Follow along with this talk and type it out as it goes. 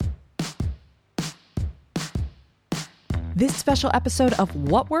This special episode of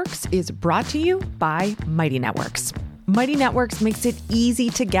What Works is brought to you by Mighty Networks. Mighty Networks makes it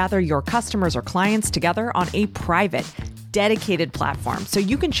easy to gather your customers or clients together on a private, dedicated platform so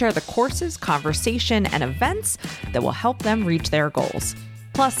you can share the courses, conversation, and events that will help them reach their goals.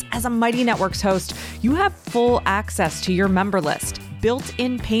 Plus, as a Mighty Networks host, you have full access to your member list,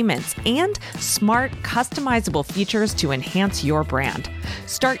 built-in payments, and smart, customizable features to enhance your brand.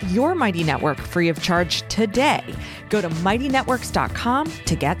 Start your Mighty Network free of charge today. Go to mightynetworks.com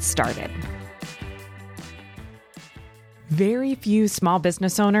to get started. Very few small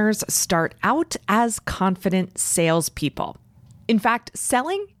business owners start out as confident salespeople. In fact,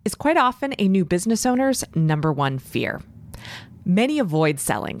 selling is quite often a new business owner's number one fear. Many avoid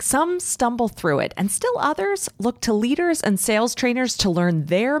selling, some stumble through it, and still others look to leaders and sales trainers to learn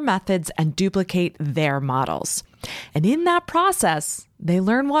their methods and duplicate their models. And in that process, they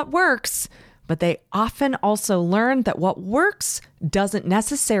learn what works, but they often also learn that what works doesn't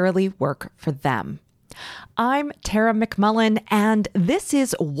necessarily work for them. I'm Tara McMullen, and this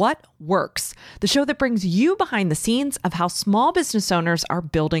is What Works, the show that brings you behind the scenes of how small business owners are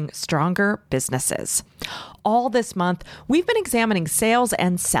building stronger businesses. All this month, we've been examining sales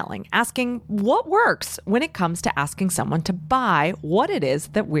and selling, asking what works when it comes to asking someone to buy what it is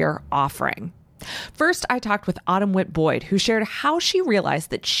that we're offering. First, I talked with Autumn Witt Boyd, who shared how she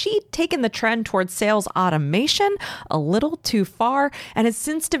realized that she'd taken the trend towards sales automation a little too far and has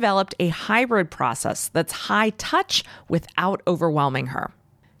since developed a hybrid process that's high touch without overwhelming her.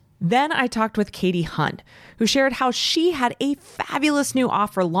 Then I talked with Katie Hunt, who shared how she had a fabulous new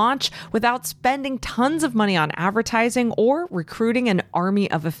offer launch without spending tons of money on advertising or recruiting an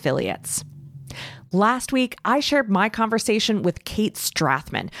army of affiliates. Last week, I shared my conversation with Kate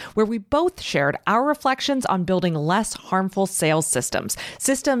Strathman, where we both shared our reflections on building less harmful sales systems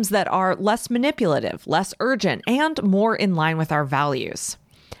that are less manipulative, less urgent, and more in line with our values.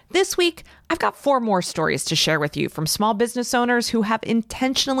 This week, I've got 4 more stories to share with you from small business owners who have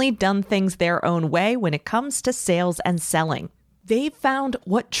intentionally done things their own way when it comes to sales and selling. They've found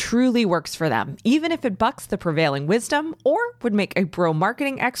what truly works for them, even if it bucks the prevailing wisdom or would make a bro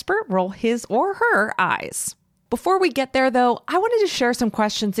marketing expert roll his or her eyes. Before we get there, though, I wanted to share some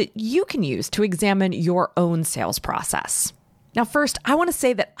questions that you can use to examine your own sales process. Now, first, I want to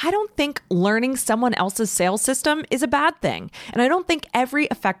say that I don't think learning someone else's sales system is a bad thing, and I don't think every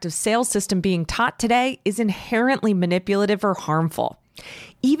effective sales system being taught today is inherently manipulative or harmful.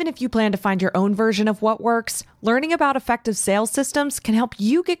 Even if you plan to find your own version of what works, learning about effective sales systems can help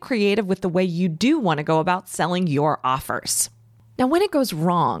you get creative with the way you do want to go about selling your offers. Now, when it goes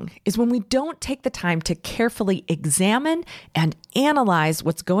wrong is when we don't take the time to carefully examine and analyze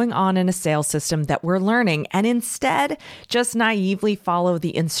what's going on in a sales system that we're learning and instead just naively follow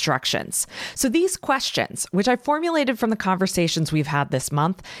the instructions. So these questions, which I formulated from the conversations we've had this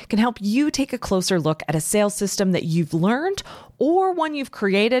month, can help you take a closer look at a sales system that you've learned or one you've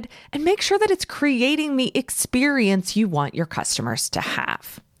created and make sure that it's creating the experience you want your customers to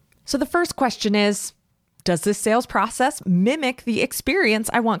have. So the first question is, does this sales process mimic the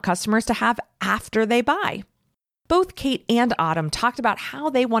experience I want customers to have after they buy? Both Kate and Autumn talked about how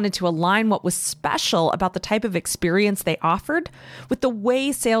they wanted to align what was special about the type of experience they offered with the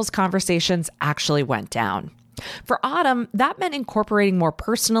way sales conversations actually went down. For Autumn, that meant incorporating more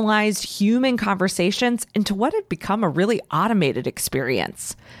personalized human conversations into what had become a really automated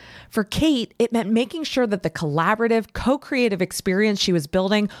experience. For Kate, it meant making sure that the collaborative, co-creative experience she was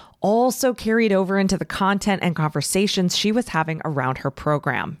building also carried over into the content and conversations she was having around her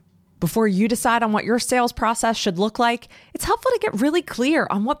program. Before you decide on what your sales process should look like, it's helpful to get really clear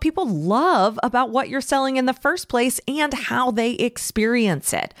on what people love about what you're selling in the first place and how they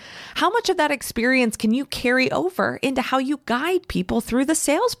experience it. How much of that experience can you carry over into how you guide people through the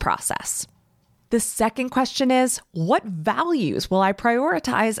sales process? The second question is, what values will I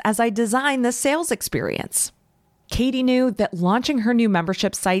prioritize as I design the sales experience? Katie knew that launching her new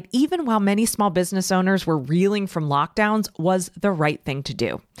membership site, even while many small business owners were reeling from lockdowns, was the right thing to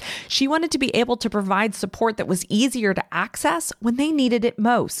do. She wanted to be able to provide support that was easier to access when they needed it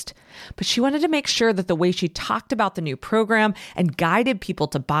most. But she wanted to make sure that the way she talked about the new program and guided people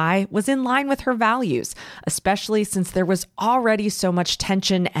to buy was in line with her values, especially since there was already so much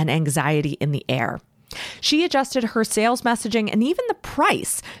tension and anxiety in the air. She adjusted her sales messaging and even the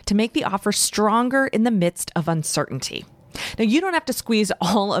price to make the offer stronger in the midst of uncertainty. Now, you don't have to squeeze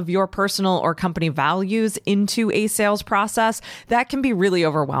all of your personal or company values into a sales process. That can be really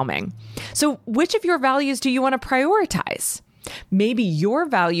overwhelming. So which of your values do you want to prioritize? Maybe your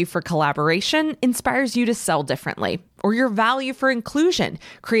value for collaboration inspires you to sell differently, or your value for inclusion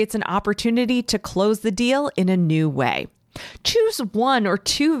creates an opportunity to close the deal in a new way. Choose one or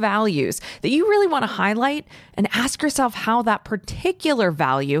two values that you really want to highlight and ask yourself how that particular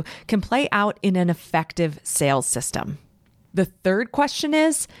value can play out in an effective sales system. The third question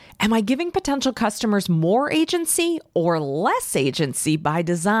is, am I giving potential customers more agency or less agency by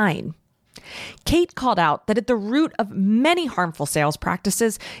design? Kate called out that at the root of many harmful sales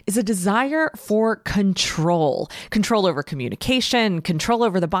practices is a desire for control over communication, control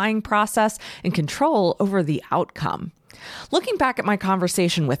over the buying process, and control over the outcome. Looking back at my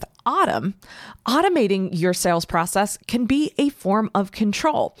conversation with Autumn, automating your sales process can be a form of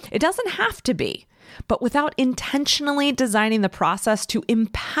control. It doesn't have to be. But without intentionally designing the process to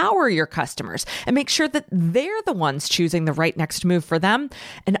empower your customers and make sure that they're the ones choosing the right next move for them,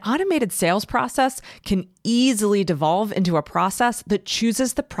 an automated sales process can easily devolve into a process that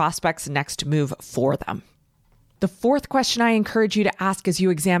chooses the prospect's next move for them. The fourth question I encourage you to ask as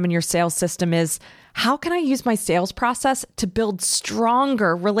you examine your sales system is, how can I use my sales process to build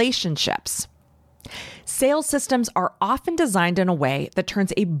stronger relationships? Sales systems are often designed in a way that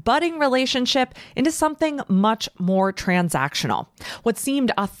turns a budding relationship into something much more transactional. What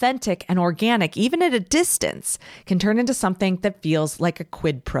seemed authentic and organic, even at a distance, can turn into something that feels like a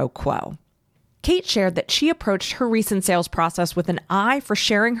quid pro quo. Kate shared that she approached her recent sales process with an eye for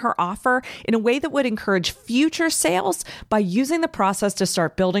sharing her offer in a way that would encourage future sales by using the process to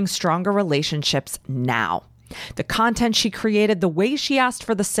start building stronger relationships now. The content she created, the way she asked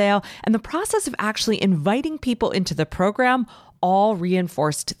for the sale, and the process of actually inviting people into the program all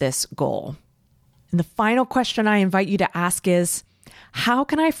reinforced this goal. And the final question I invite you to ask is, how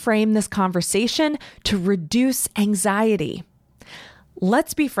can I frame this conversation to reduce anxiety?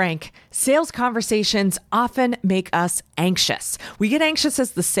 Let's be frank, sales conversations often make us anxious. We get anxious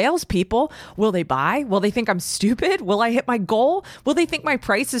as the salespeople. Will they buy? Will they think I'm stupid? Will I hit my goal? Will they think my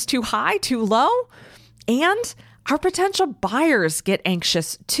price is too high, too low? And our potential buyers get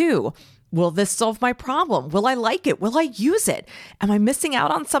anxious too. Will this solve my problem? Will I like it? Will I use it? Am I missing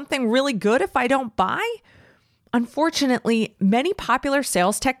out on something really good if I don't buy? Unfortunately, many popular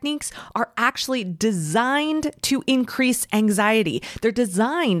sales techniques are actually designed to increase anxiety. They're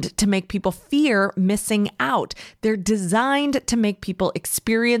designed to make people fear missing out. They're designed to make people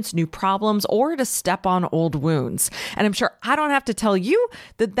experience new problems or to step on old wounds. And I'm sure I don't have to tell you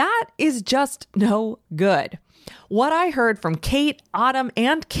that that is just no good. What I heard from Kate, Autumn,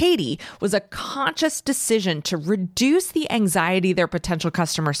 and Katie was a conscious decision to reduce the anxiety their potential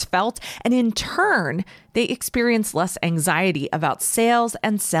customers felt, and in turn, they experienced less anxiety about sales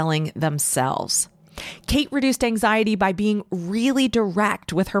and selling themselves. Kate reduced anxiety by being really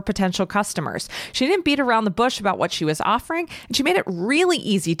direct with her potential customers. She didn't beat around the bush about what she was offering, and she made it really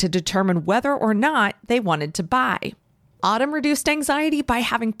easy to determine whether or not they wanted to buy. Autumn reduced anxiety by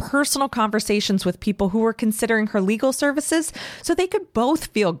having personal conversations with people who were considering her legal services so they could both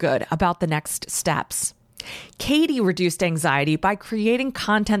feel good about the next steps. Katie reduced anxiety by creating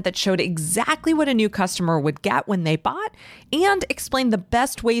content that showed exactly what a new customer would get when they bought and explained the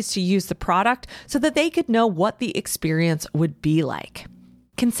best ways to use the product so that they could know what the experience would be like.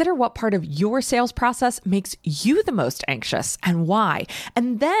 Consider what part of your sales process makes you the most anxious and why,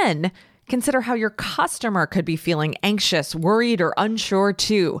 and then consider how your customer could be feeling anxious, worried, or unsure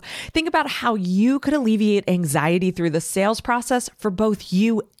too. Think about how you could alleviate anxiety through the sales process for both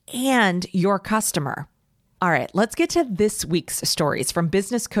you and your customer. All right, let's get to this week's stories from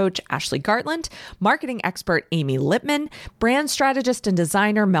business coach Ashley Gartland, marketing expert Amy Lippman, brand strategist and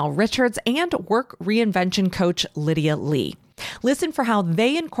designer Mel Richards, and work reinvention coach Lydia Lee. Listen for how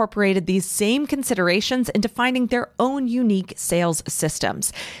they incorporated these same considerations into finding their own unique sales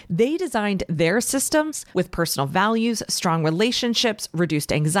systems. They designed their systems with personal values, strong relationships,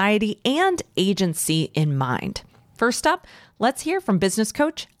 reduced anxiety, and agency in mind. First up, let's hear from business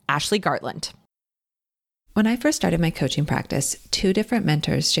coach Ashley Gartland. When I first started my coaching practice, 2 different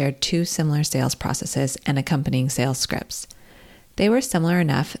mentors shared 2 similar sales processes and accompanying sales scripts. They were similar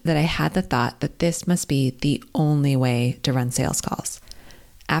enough that I had the thought that this must be the only way to run sales calls.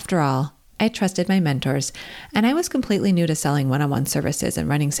 After all, I trusted my mentors, and I was completely new to selling one-on-one services and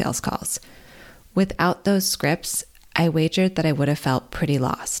running sales calls. Without those scripts, I wagered that I would have felt pretty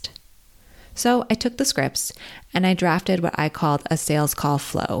lost. So I took the scripts, and I drafted what I called a sales call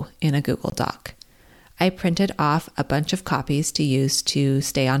flow in a Google Doc. I printed off a bunch of copies to use to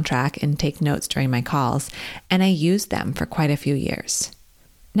stay on track and take notes during my calls, and I used them for quite a few years.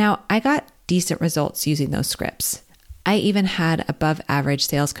 Now, I got decent results using those scripts. I even had above average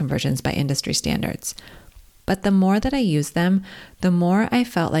sales conversions by industry standards. But the more that I used them, the more I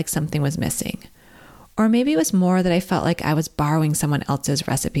felt like something was missing. Or maybe it was more that I felt like I was borrowing someone else's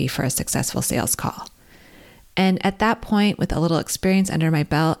recipe for a successful sales call. And at that point, with a little experience under my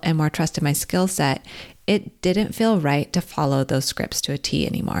belt and more trust in my skill set, it didn't feel right to follow those scripts to a T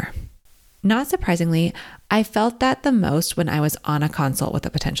anymore. Not surprisingly, I felt that the most when I was on a consult with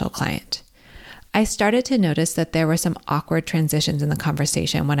a potential client. I started to notice that there were some awkward transitions in the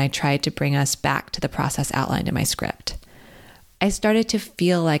conversation when I tried to bring us back to the process outlined in my script. I started to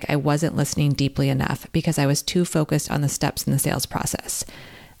feel like I wasn't listening deeply enough because I was too focused on the steps in the sales process.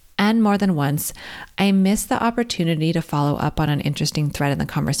 And more than once, I missed the opportunity to follow up on an interesting thread in the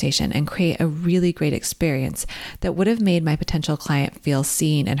conversation and create a really great experience that would have made my potential client feel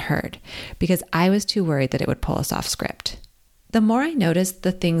seen and heard because I was too worried that it would pull us off script. The more I noticed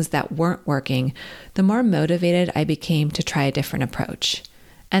the things that weren't working, the more motivated I became to try a different approach.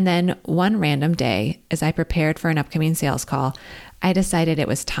 And then one random day, as I prepared for an upcoming sales call, I decided it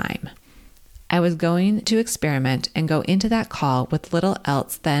was time. I was going to experiment and go into that call with little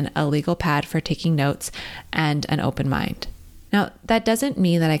else than a legal pad for taking notes and an open mind. Now, that doesn't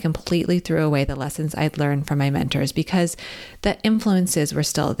mean that I completely threw away the lessons I'd learned from my mentors because the influences were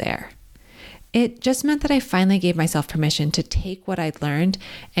still there. It just meant that I finally gave myself permission to take what I'd learned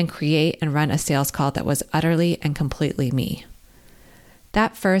and create and run a sales call that was utterly and completely me.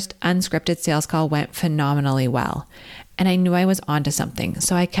 That first unscripted sales call went phenomenally well, and I knew I was onto something,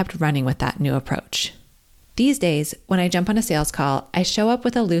 so I kept running with that new approach. These days, when I jump on a sales call, I show up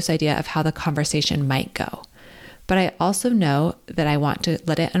with a loose idea of how the conversation might go, but I also know that I want to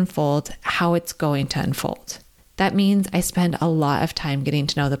let it unfold how it's going to unfold. That means I spend a lot of time getting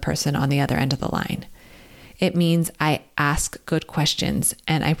to know the person on the other end of the line. It means I ask good questions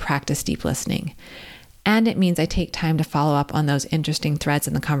and I practice deep listening. And it means I take time to follow up on those interesting threads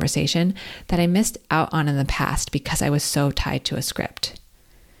in the conversation that I missed out on in the past because I was so tied to a script.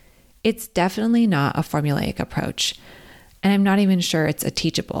 It's definitely not a formulaic approach, and I'm not even sure it's a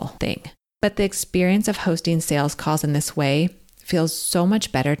teachable thing. But the experience of hosting sales calls in this way feels so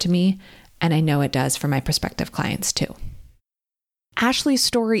much better to me, and I know it does for my prospective clients too. Ashley's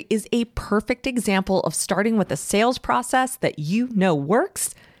story is a perfect example of starting with a sales process that you know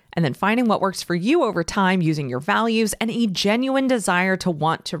works, and then finding what works for you over time using your values and a genuine desire to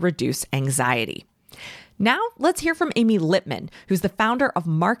want to reduce anxiety. Now, let's hear from Amy Lippman, who's the founder of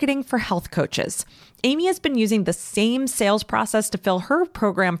Marketing for Health Coaches. Amy has been using the same sales process to fill her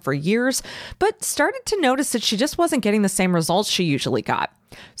program for years, but started to notice that she just wasn't getting the same results she usually got.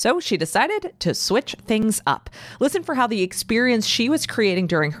 So she decided to switch things up. Listen for how the experience she was creating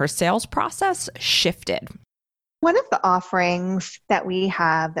during her sales process shifted. One of the offerings that we've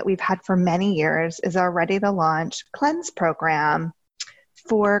had for many years is our Ready to Launch Cleanse program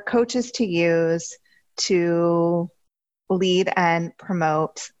for coaches to use to lead and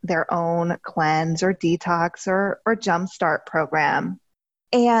promote their own cleanse or detox or jumpstart program.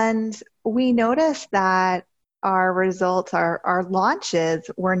 And we noticed that our results, our launches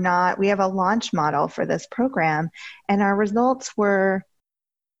were not, we have a launch model for this program, and our results were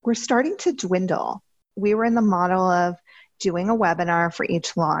starting to dwindle. We were in the model of doing a webinar for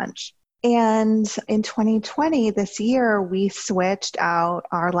each launch. And in 2020, this year, we switched out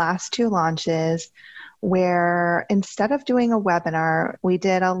our last two launches where instead of doing a webinar, we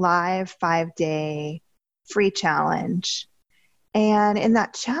did a live 5-day free challenge. And in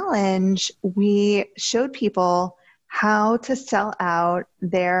that challenge, we showed people how to sell out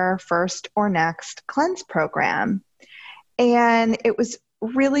their first or next cleanse program. And it was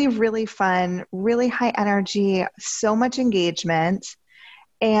really, really fun, really high energy, so much engagement.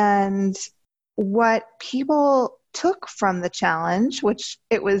 And what people took from the challenge, which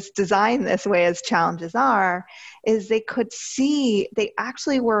it was designed this way as challenges are, is they could see they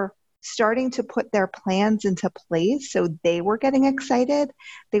actually were starting to put their plans into place. So they were getting excited.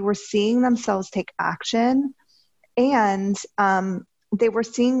 They were seeing themselves take action, and they were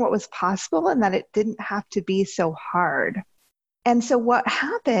seeing what was possible and that it didn't have to be so hard. And so what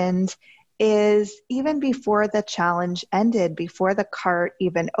happened is even before the challenge ended, before the cart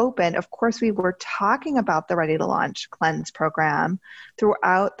even opened, of course, we were talking about the Ready to Launch Cleanse program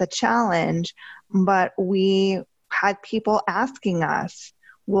throughout the challenge, but we had people asking us,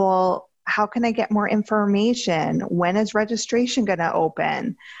 well, how can I get more information? When is registration going to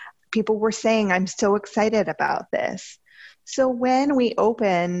open? People were saying, I'm so excited about this. So when we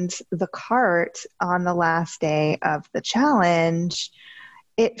opened the cart on the last day of the challenge,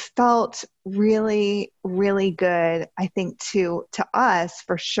 it felt really, really good, I think, to us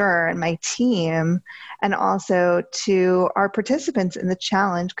for sure, and my team, and also to our participants in the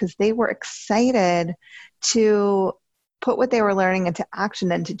challenge, because they were excited to put what they were learning into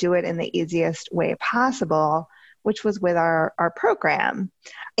action and to do it in the easiest way possible, which was with our program.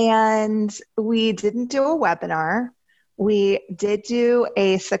 And we didn't do a webinar. We did do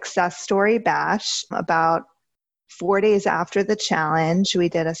a success story bash about 4 days after the challenge. We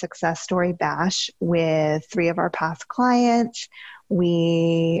did a success story bash with 3 of our past clients.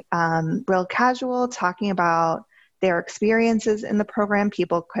 We real casual, talking about their experiences in the program.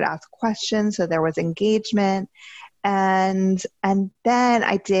 People could ask questions, so there was engagement. And then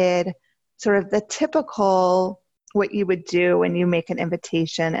I did sort of the typical, what you would do when you make an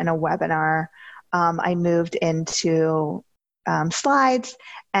invitation in a webinar. I moved into slides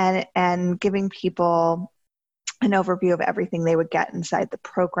and giving people an overview of everything they would get inside the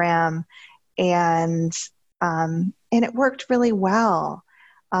program. And it worked really well.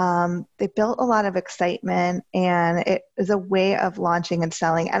 They built a lot of excitement, and it is a way of launching and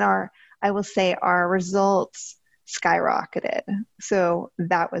selling. And I will say our results skyrocketed. So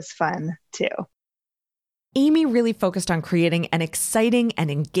that was fun too. Amy really focused on creating an exciting and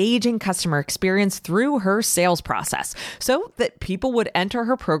engaging customer experience through her sales process so that people would enter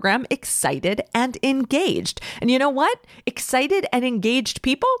her program excited and engaged. And you know what? Excited and engaged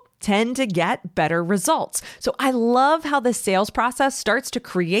people tend to get better results. So I love how the sales process starts to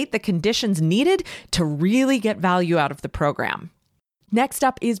create the conditions needed to really get value out of the program. Next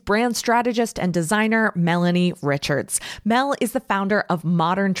up is brand strategist and designer Melanie Richards. Mel is the founder of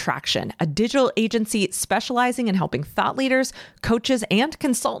Modern Traction, a digital agency specializing in helping thought leaders, coaches, and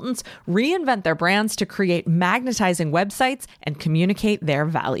consultants reinvent their brands to create magnetizing websites and communicate their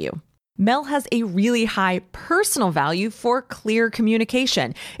value. Mel has a really high personal value for clear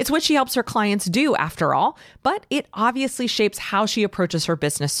communication. It's what she helps her clients do, after all, but it obviously shapes how she approaches her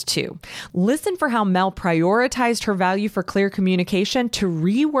business too. Listen for how Mel prioritized her value for clear communication to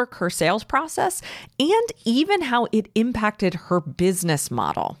rework her sales process, and even how it impacted her business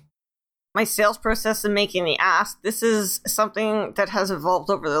model. My sales process and making the ask, this is something that has evolved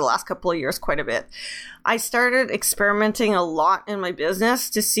over the last couple of years quite a bit. I started experimenting a lot in my business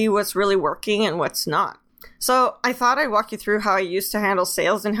to see what's really working and what's not. So I thought I'd walk you through how I used to handle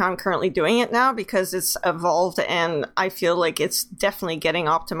sales and how I'm currently doing it now, because it's evolved and I feel like it's definitely getting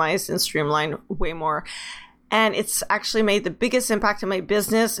optimized and streamlined way more. And it's actually made the biggest impact in my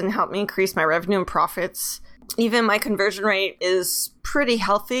business and helped me increase my revenue and profits. Even my conversion rate is pretty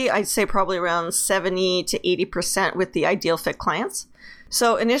healthy. I'd say probably around 70 to 80% with the ideal fit clients.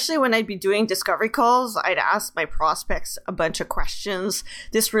 So initially when I'd be doing discovery calls, I'd ask my prospects a bunch of questions.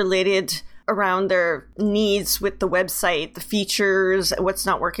 This related around their needs with the website, the features, what's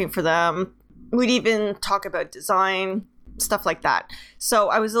not working for them. We'd even talk about design, stuff like that. So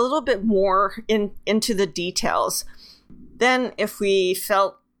I was a little bit more into the details. Then if we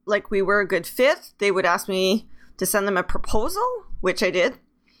felt like we were a good fit, they would ask me to send them a proposal, which I did.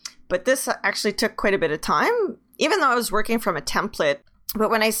 But this actually took quite a bit of time, even though I was working from a template. But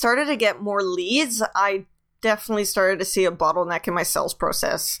when I started to get more leads, I definitely started to see a bottleneck in my sales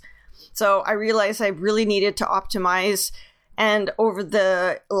process. So I realized I really needed to optimize. And over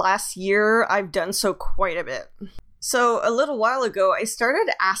the last year, I've done so quite a bit. So a little while ago, I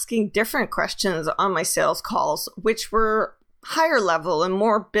started asking different questions on my sales calls, which were higher level and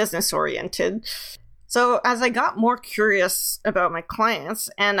more business oriented. So as I got more curious about my clients,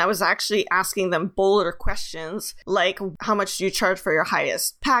 and I was actually asking them bolder questions like, how much do you charge for your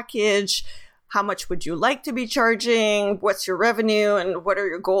highest package? How much would you like to be charging? What's your revenue? And what are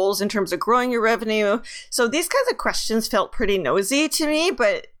your goals in terms of growing your revenue? So these kinds of questions felt pretty nosy to me,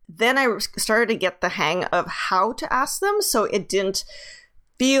 but then I started to get the hang of how to ask them. So it didn't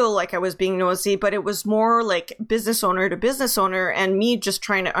feel like I was being nosy, but it was more like business owner to business owner and me just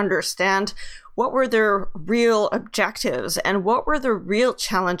trying to understand what were their real objectives and what were the real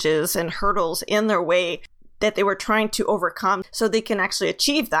challenges and hurdles in their way that they were trying to overcome so they can actually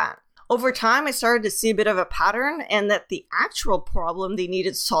achieve that. Over time, I started to see a bit of a pattern, and that the actual problem they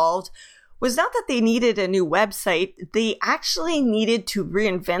needed solved was not that they needed a new website, they actually needed to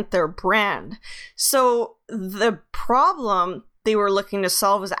reinvent their brand. So the problem they were looking to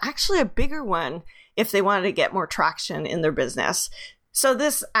solve was actually a bigger one if they wanted to get more traction in their business. So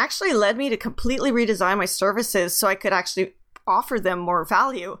this actually led me to completely redesign my services so I could actually offer them more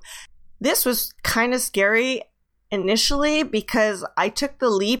value. This was kind of scary initially because I took the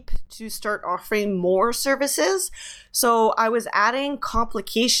leap to start offering more services. So I was adding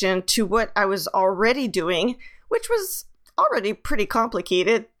complication to what I was already doing, which was already pretty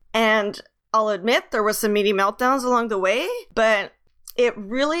complicated. And I'll admit there was some meaty meltdowns along the way, but it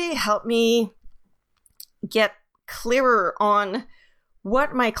really helped me get clearer on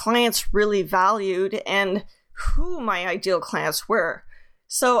what my clients really valued and who my ideal clients were.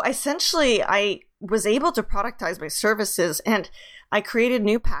 So essentially, I was able to productize my services, and I created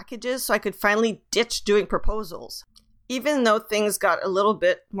new packages so I could finally ditch doing proposals. Even though things got a little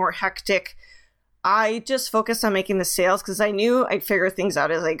bit more hectic, I just focused on making the sales because I knew I'd figure things out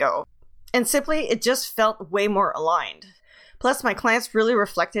as I go. And simply, it just felt way more aligned. Plus, my clients really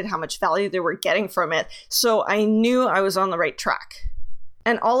reflected how much value they were getting from it, so I knew I was on the right track.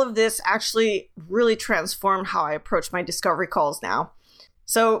 And all of this actually really transformed how I approach my discovery calls now.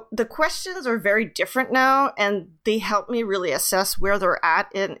 So the questions are very different now, and they help me really assess where they're at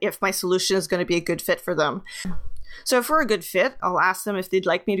and if my solution is going to be a good fit for them. So if we're a good fit, I'll ask them if they'd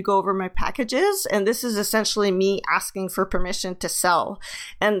like me to go over my packages. And this is essentially me asking for permission to sell.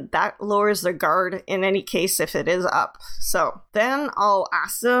 And that lowers their guard in any case if it is up. So then I'll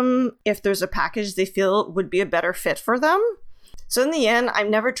ask them if there's a package they feel would be a better fit for them. So in the end, I'm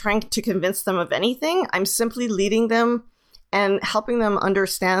never trying to convince them of anything. I'm simply leading them and helping them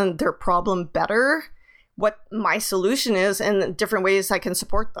understand their problem better, what my solution is, and the different ways I can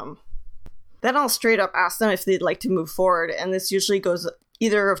support them. Then I'll straight up ask them if they'd like to move forward, and this usually goes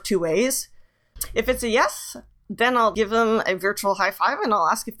either of two ways. If it's a yes, then I'll give them a virtual high five and I'll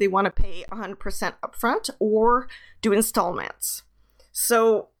ask if they want to pay 100% upfront or do installments.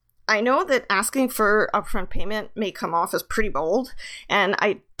 So I know that asking for upfront payment may come off as pretty bold, and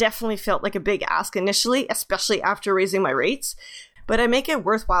I definitely felt like a big ask initially, especially after raising my rates, but I make it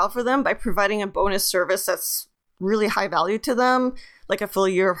worthwhile for them by providing a bonus service that's really high value to them, like a full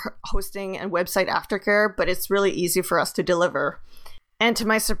year of hosting and website aftercare, but it's really easy for us to deliver. And to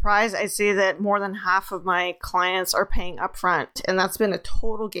my surprise, I see that more than half of my clients are paying upfront, and that's been a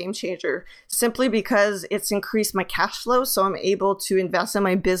total game changer simply because it's increased my cash flow, so I'm able to invest in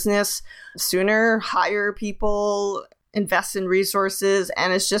my business sooner, hire people, invest in resources,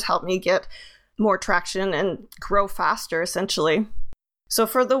 and it's just helped me get more traction and grow faster, essentially. So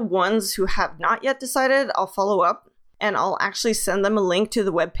for the ones who have not yet decided, I'll follow up and I'll actually send them a link to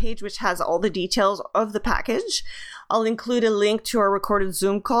the webpage, which has all the details of the package. I'll include a link to our recorded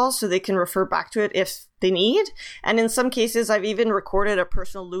Zoom call so they can refer back to it if they need. And in some cases, I've even recorded a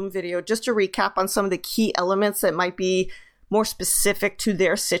personal Loom video just to recap on some of the key elements that might be more specific to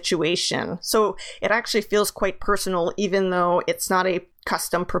their situation. So it actually feels quite personal, even though it's not a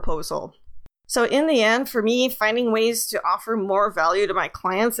custom proposal. So in the end, for me, finding ways to offer more value to my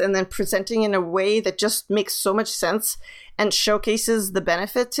clients and then presenting in a way that just makes so much sense and showcases the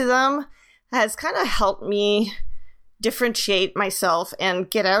benefit to them has kind of helped me differentiate myself and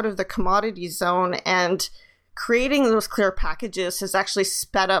get out of the commodity zone, and creating those clear packages has actually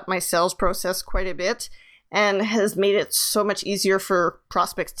sped up my sales process quite a bit and has made it so much easier for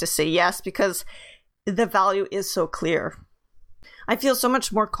prospects to say yes because the value is so clear. I feel so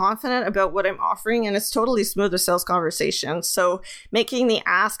much more confident about what I'm offering, and it's totally smoother sales conversation. So making the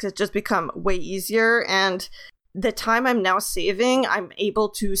ask has just become way easier, and the time I'm now saving, I'm able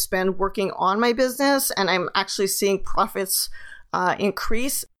to spend working on my business, and I'm actually seeing profits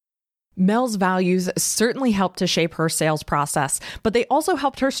increase. Mel's values certainly helped to shape her sales process, but they also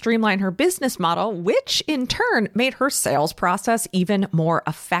helped her streamline her business model, which in turn made her sales process even more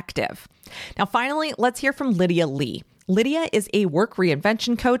effective. Now, finally, let's hear from Lydia Lee. Lydia is a work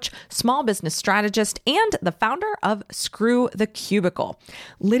reinvention coach, small business strategist, and the founder of Screw the Cubicle.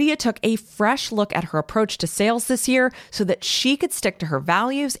 Lydia took a fresh look at her approach to sales this year so that she could stick to her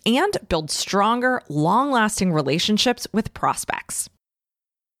values and build stronger, long-lasting relationships with prospects.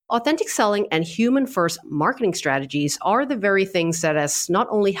 Authentic selling and human-first marketing strategies are the very things that has not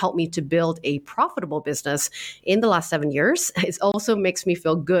only helped me to build a profitable business in the last 7 years, it also makes me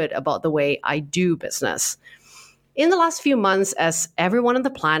feel good about the way I do business. In the last few months, as everyone on the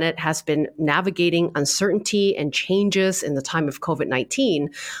planet has been navigating uncertainty and changes in the time of COVID-19,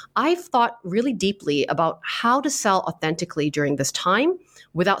 I've thought really deeply about how to sell authentically during this time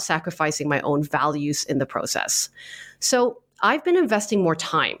without sacrificing my own values in the process. So I've been investing more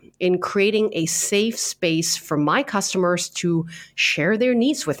time in creating a safe space for my customers to share their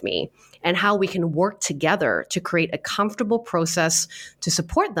needs with me and how we can work together to create a comfortable process to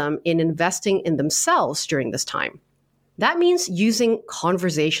support them in investing in themselves during this time. That means using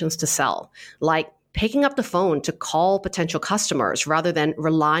conversations to sell, like picking up the phone to call potential customers rather than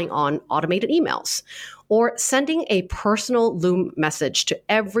relying on automated emails, or sending a personal Loom message to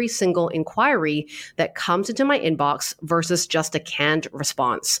every single inquiry that comes into my inbox versus just a canned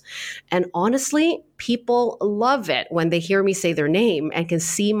response. And honestly, people love it when they hear me say their name and can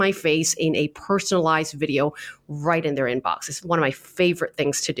see my face in a personalized video right in their inbox. It's one of my favorite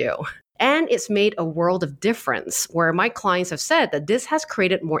things to do. And it's made a world of difference where my clients have said that this has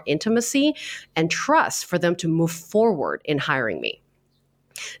created more intimacy and trust for them to move forward in hiring me.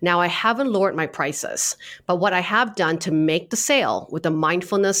 Now, I haven't lowered my prices, but what I have done to make the sale with the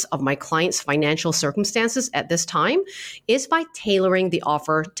mindfulness of my client's financial circumstances at this time is by tailoring the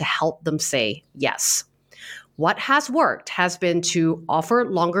offer to help them say yes. What has worked has been to offer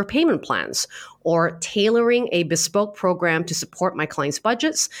longer payment plans or tailoring a bespoke program to support my clients'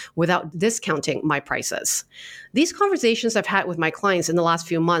 budgets without discounting my prices. These conversations I've had with my clients in the last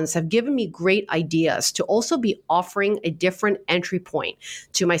few months have given me great ideas to also be offering a different entry point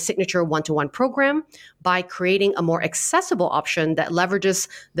to my signature one-to-one program by creating a more accessible option that leverages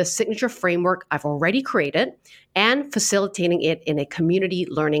the signature framework I've already created and facilitating it in a community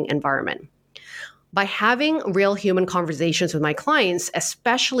learning environment. By having real human conversations with my clients,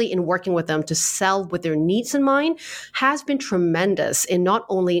 especially in working with them to sell with their needs in mind, has been tremendous in not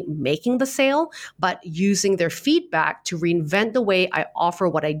only making the sale, but using their feedback to reinvent the way I offer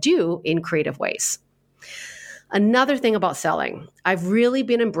what I do in creative ways. Another thing about selling, I've really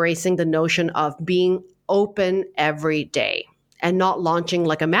been embracing the notion of being open every day and not launching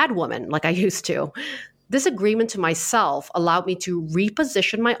like a madwoman like I used to. This agreement to myself allowed me to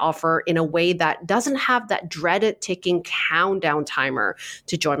reposition my offer in a way that doesn't have that dreaded ticking countdown timer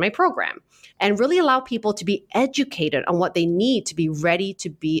to join my program and really allow people to be educated on what they need to be ready to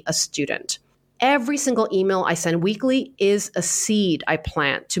be a student. Every single email I send weekly is a seed I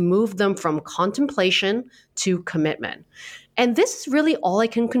plant to move them from contemplation to commitment. And this is really all I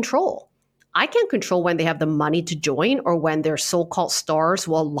can control. I can't control when they have the money to join or when their so-called stars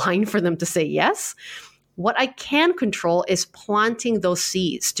will align for them to say yes. What I can control is planting those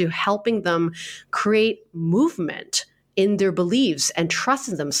seeds to helping them create movement in their beliefs and trust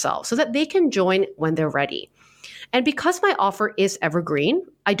in themselves so that they can join when they're ready. And because my offer is evergreen,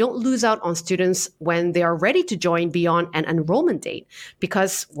 I don't lose out on students when they are ready to join beyond an enrollment date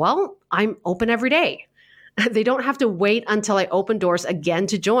because, well, I'm open every day. They don't have to wait until I open doors again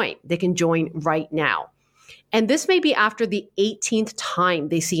to join. They can join right now. And this may be after the 18th time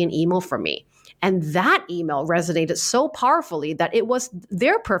they see an email from me. And that email resonated so powerfully that it was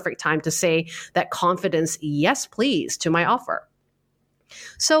their perfect time to say that confidence, yes, please, to my offer.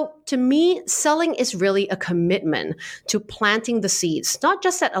 So to me, selling is really a commitment to planting the seeds, not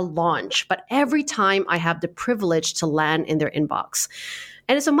just at a launch, but every time I have the privilege to land in their inbox.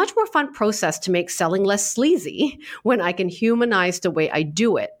 And it's a much more fun process to make selling less sleazy when I can humanize the way I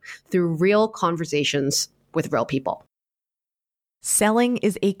do it through real conversations with real people. Selling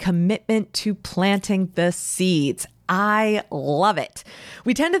is a commitment to planting the seeds. I love it.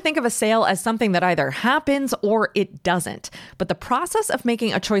 We tend to think of a sale as something that either happens or it doesn't. But the process of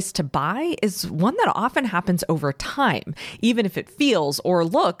making a choice to buy is one that often happens over time, even if it feels or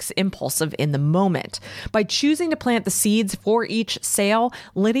looks impulsive in the moment. By choosing to plant the seeds for each sale,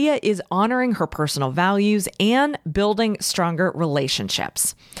 Lydia is honoring her personal values and building stronger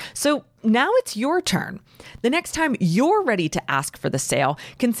relationships. So now it's your turn. The next time you're ready to ask for the sale,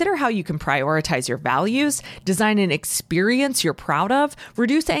 consider how you can prioritize your values, design an experience you're proud of,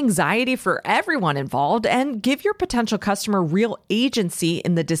 reduce anxiety for everyone involved, and give your potential customer real agency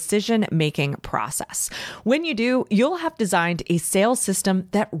in the decision-making process. When you do, you'll have designed a sales system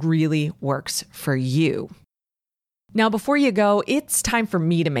that really works for you. Now, before you go, it's time for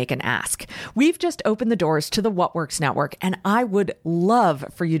me to make an ask. We've just opened the doors to the What Works Network, and I would love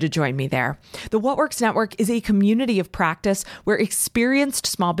for you to join me there. The What Works Network is a community of practice where experienced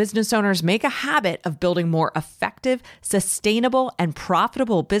small business owners make a habit of building more effective, sustainable, and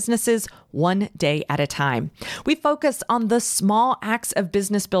profitable businesses one day at a time. We focus on the small acts of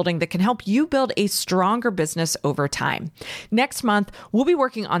business building that can help you build a stronger business over time. Next month, we'll be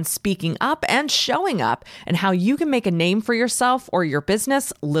working on speaking up and showing up and how you can make a name for yourself or your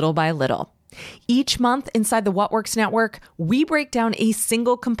business little by little. Each month inside the What Works Network, we break down a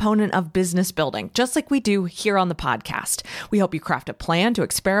single component of business building, just like we do here on the podcast. We help you craft a plan to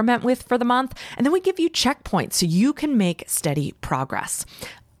experiment with for the month, and then we give you checkpoints so you can make steady progress.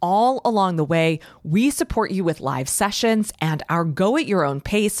 All along the way, we support you with live sessions and our Go at Your Own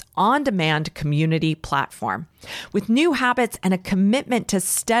Pace on-demand community platform. With new habits and a commitment to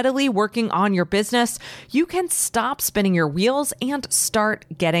steadily working on your business, you can stop spinning your wheels and start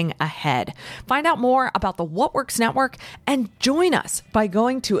getting ahead. Find out more about the What Works Network and join us by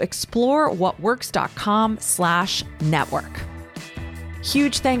going to explorewhatworks.com/network.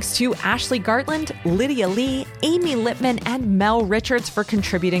 Huge thanks to Ashley Gartland, Lydia Lee, Amy Lippman, and Mel Richards for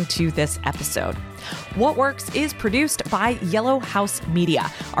contributing to this episode. What Works is produced by Yellow House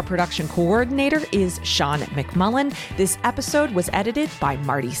Media. Our production coordinator is Sean McMullen. This episode was edited by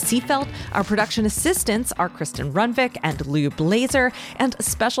Marty Seafeld. Our production assistants are Kristen Runvik and Lou Blazer. And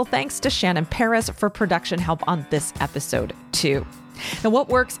special thanks to Shannon Paris for production help on this episode, too. Now, What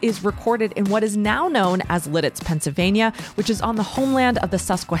Works is recorded in what is now known as Lititz, Pennsylvania, which is on the homeland of the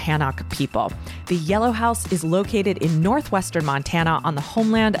Susquehannock people. The Yellow House is located in northwestern Montana on the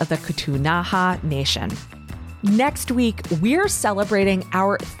homeland of the Ktunaxa Nation. Next week, we're celebrating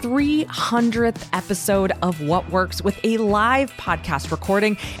our 300th episode of What Works with a live podcast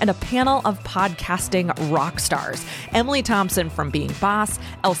recording and a panel of podcasting rock stars. Emily Thompson from Being Boss,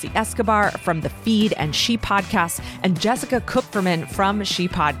 Elsie Escobar from the Feed and She Podcasts, and Jessica Kupferman from She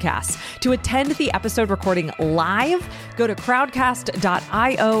Podcasts. To attend the episode recording live, go to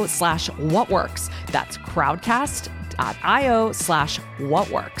crowdcast.io/whatworks. That's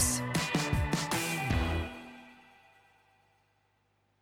crowdcast.io/whatworks.